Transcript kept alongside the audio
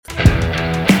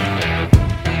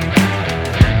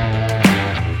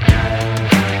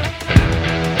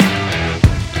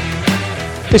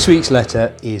This week's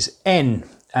letter is N,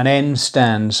 and N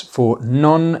stands for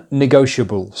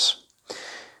Non-Negotiables.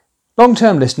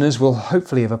 Long-term listeners will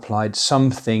hopefully have applied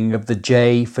something of the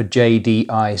J for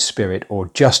JDI spirit,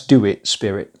 or just do it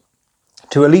spirit,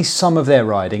 to at least some of their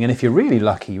riding, and if you're really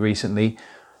lucky recently,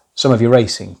 some of your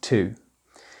racing too.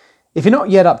 If you're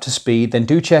not yet up to speed, then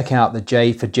do check out the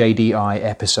J for JDI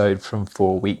episode from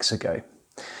 4 weeks ago.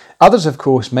 Others, of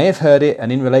course, may have heard it,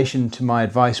 and in relation to my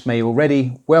advice may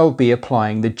already well be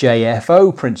applying the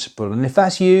JFO principle. And if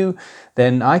that's you,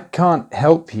 then I can't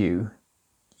help you.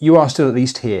 You are still at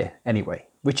least here anyway,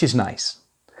 which is nice.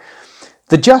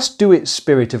 The just do it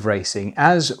spirit of racing,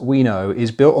 as we know, is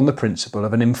built on the principle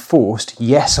of an enforced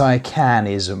yes I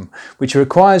can-ism, which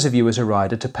requires of you as a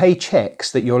rider to pay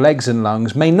checks that your legs and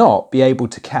lungs may not be able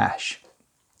to cash.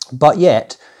 But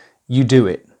yet, you do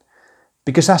it.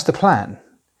 Because that's the plan.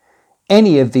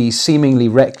 Any of these seemingly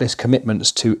reckless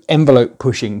commitments to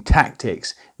envelope-pushing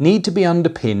tactics need to be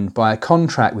underpinned by a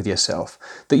contract with yourself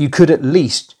that you could at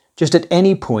least, just at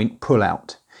any point, pull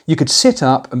out. You could sit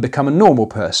up and become a normal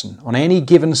person on any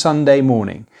given Sunday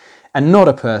morning, and not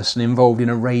a person involved in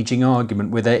a raging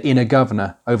argument with their inner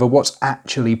governor over what's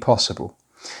actually possible.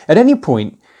 At any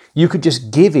point, you could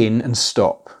just give in and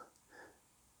stop,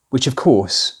 which of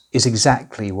course is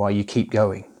exactly why you keep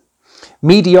going.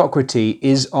 Mediocrity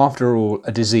is, after all,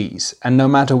 a disease, and no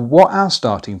matter what our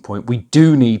starting point, we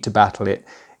do need to battle it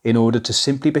in order to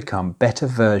simply become better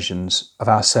versions of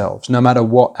ourselves, no matter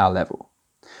what our level.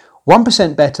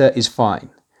 1% better is fine,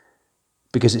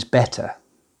 because it's better.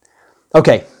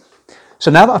 Okay, so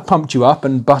now that I've pumped you up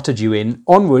and buttered you in,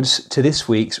 onwards to this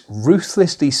week's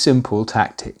ruthlessly simple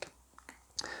tactic.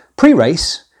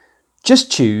 Pre-race,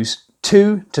 just choose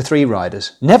 2 to 3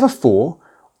 riders, never 4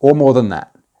 or more than that.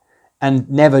 And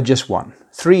never just 1.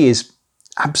 3 is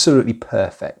absolutely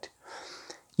perfect.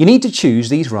 You need to choose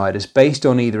these riders based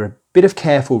on either a bit of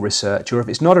careful research, or if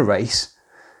it's not a race,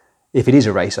 if it is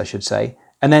a race I should say,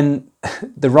 and then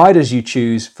the riders you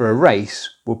choose for a race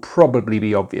will probably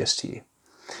be obvious to you.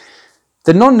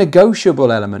 The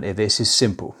non-negotiable element of this is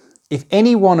simple. If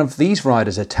any one of these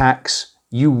riders attacks,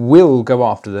 you will go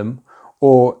after them,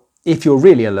 or if you're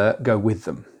really alert, go with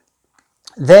them.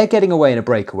 Their getting away in a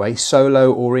breakaway,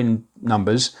 solo or in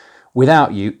numbers,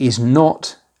 without you is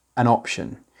not an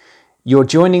option. You're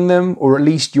joining them, or at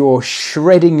least your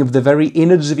shredding of the very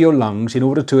innards of your lungs in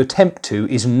order to attempt to,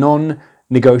 is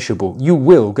non-negotiable. You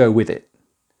will go with it.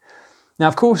 Now,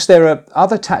 of course, there are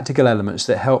other tactical elements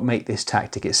that help make this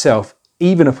tactic itself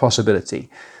even a possibility.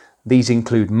 These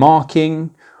include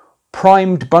marking,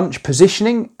 primed bunch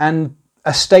positioning, and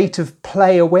a state of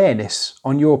play awareness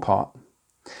on your part.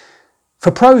 For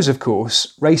pros, of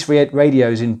course, race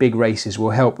radios in big races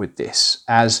will help with this,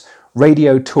 as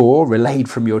Radio Tour, relayed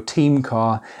from your team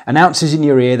car, announces in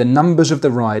your ear the numbers of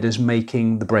the riders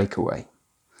making the breakaway.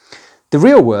 The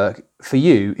real work for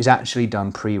you is actually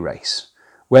done pre-race,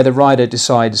 where the rider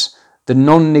decides the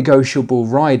non-negotiable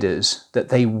riders that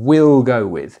they will go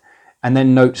with, and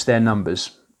then notes their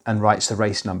numbers and writes the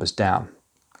race numbers down.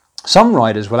 Some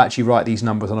riders will actually write these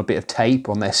numbers on a bit of tape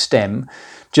on their stem,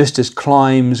 just as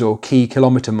climbs or key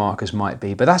kilometre markers might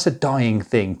be, but that's a dying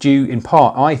thing, due in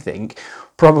part, I think,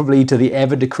 probably to the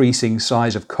ever-decreasing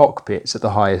size of cockpits at the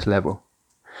highest level.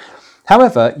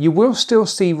 However, you will still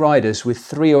see riders with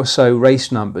 3 or so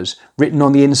race numbers written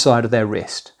on the inside of their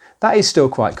wrist. That is still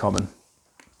quite common.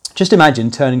 Just imagine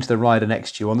turning to the rider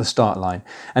next to you on the start line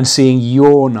and seeing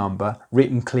your number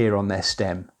written clear on their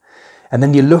stem. And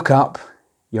then you look up,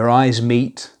 your eyes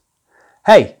meet.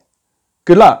 Hey,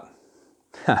 good luck.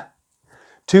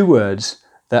 2 words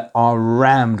that are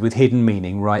rammed with hidden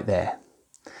meaning right there.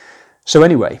 So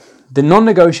anyway, the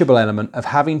non-negotiable element of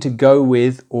having to go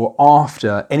with or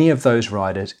after any of those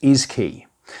riders is key.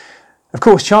 Of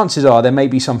course, chances are there may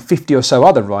be some 50 or so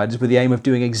other riders with the aim of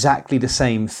doing exactly the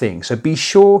same thing, so be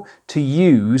sure to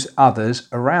use others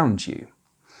around you.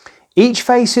 Each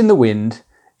face in the wind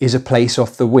is a place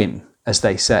off the win, as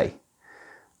they say.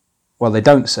 Well, they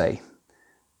don't say,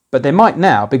 but they might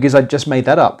now, because I just made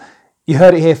that up. You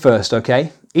heard it here first,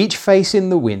 okay? Each face in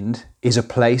the wind is a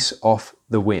place off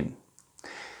the win.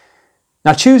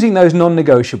 Now, choosing those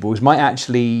non-negotiables might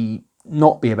actually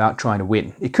not be about trying to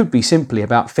win. It could be simply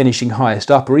about finishing highest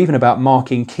up, or even about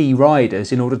marking key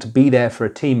riders in order to be there for a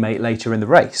teammate later in the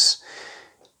race.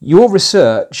 Your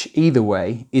research, either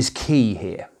way, is key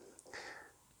here.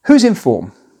 Who's in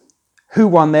form? Who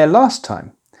won their last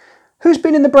time? Who's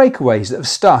been in the breakaways that have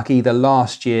stuck either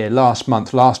last year, last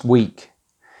month, last week?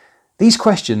 These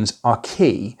questions are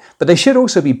key, but they should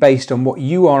also be based on what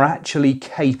you are actually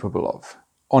capable of,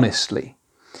 honestly.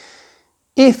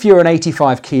 If you're an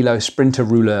 85 kilo sprinter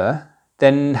rouleur,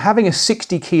 then having a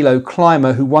 60-kilo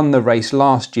climber who won the race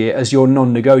last year as your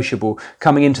non-negotiable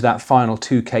coming into that final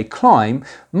 2K climb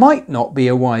might not be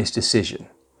a wise decision.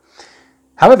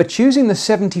 However, choosing the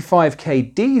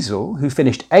 75k diesel, who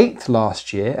finished 8th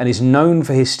last year and is known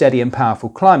for his steady and powerful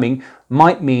climbing,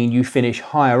 might mean you finish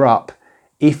higher up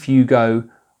if you go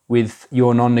with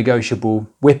your non-negotiable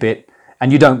Whippet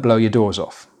and you don't blow your doors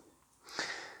off.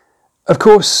 Of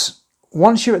course,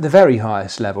 once you're at the very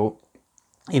highest level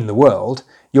in the world,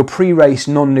 your pre-race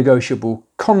non-negotiable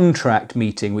contract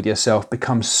meeting with yourself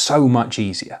becomes so much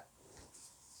easier.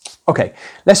 Okay,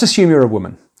 let's assume you're a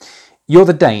woman. You're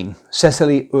the Dane,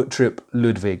 Cecily Uttrup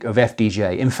Ludwig of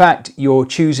FDJ. In fact, you're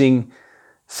choosing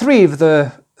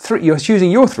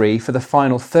your three for the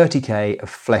final 30k of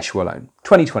Flesh Wallone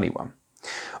 2021.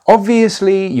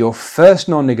 Obviously, your first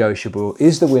non-negotiable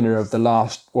is the winner of the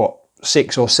last,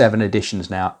 6 or 7 editions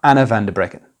now, Anna van der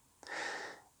Breggen.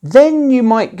 Then you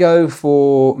might go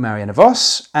for Marianne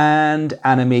Vos and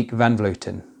Annemiek van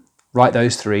Vleuten. Write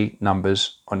those 3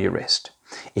 numbers on your wrist.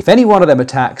 If any one of them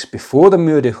attacks before the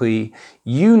Mur de Huy,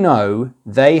 you know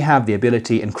they have the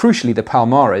ability and crucially the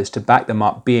palmares to back them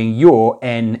up, being your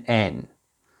NN.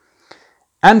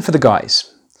 And for the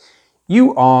guys,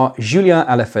 you are Julien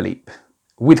Alaphilippe,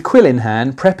 with quill in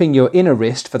hand, prepping your inner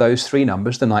wrist for those 3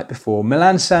 numbers the night before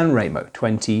Milan-San Remo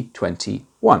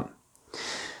 2021.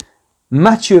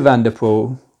 Mathieu van der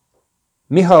Poel,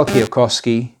 Michal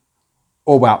Kwiatkowski,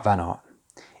 or Wout van Aert.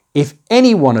 If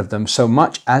any one of them so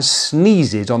much as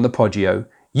sneezes on the Poggio,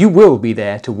 you will be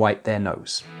there to wipe their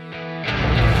nose.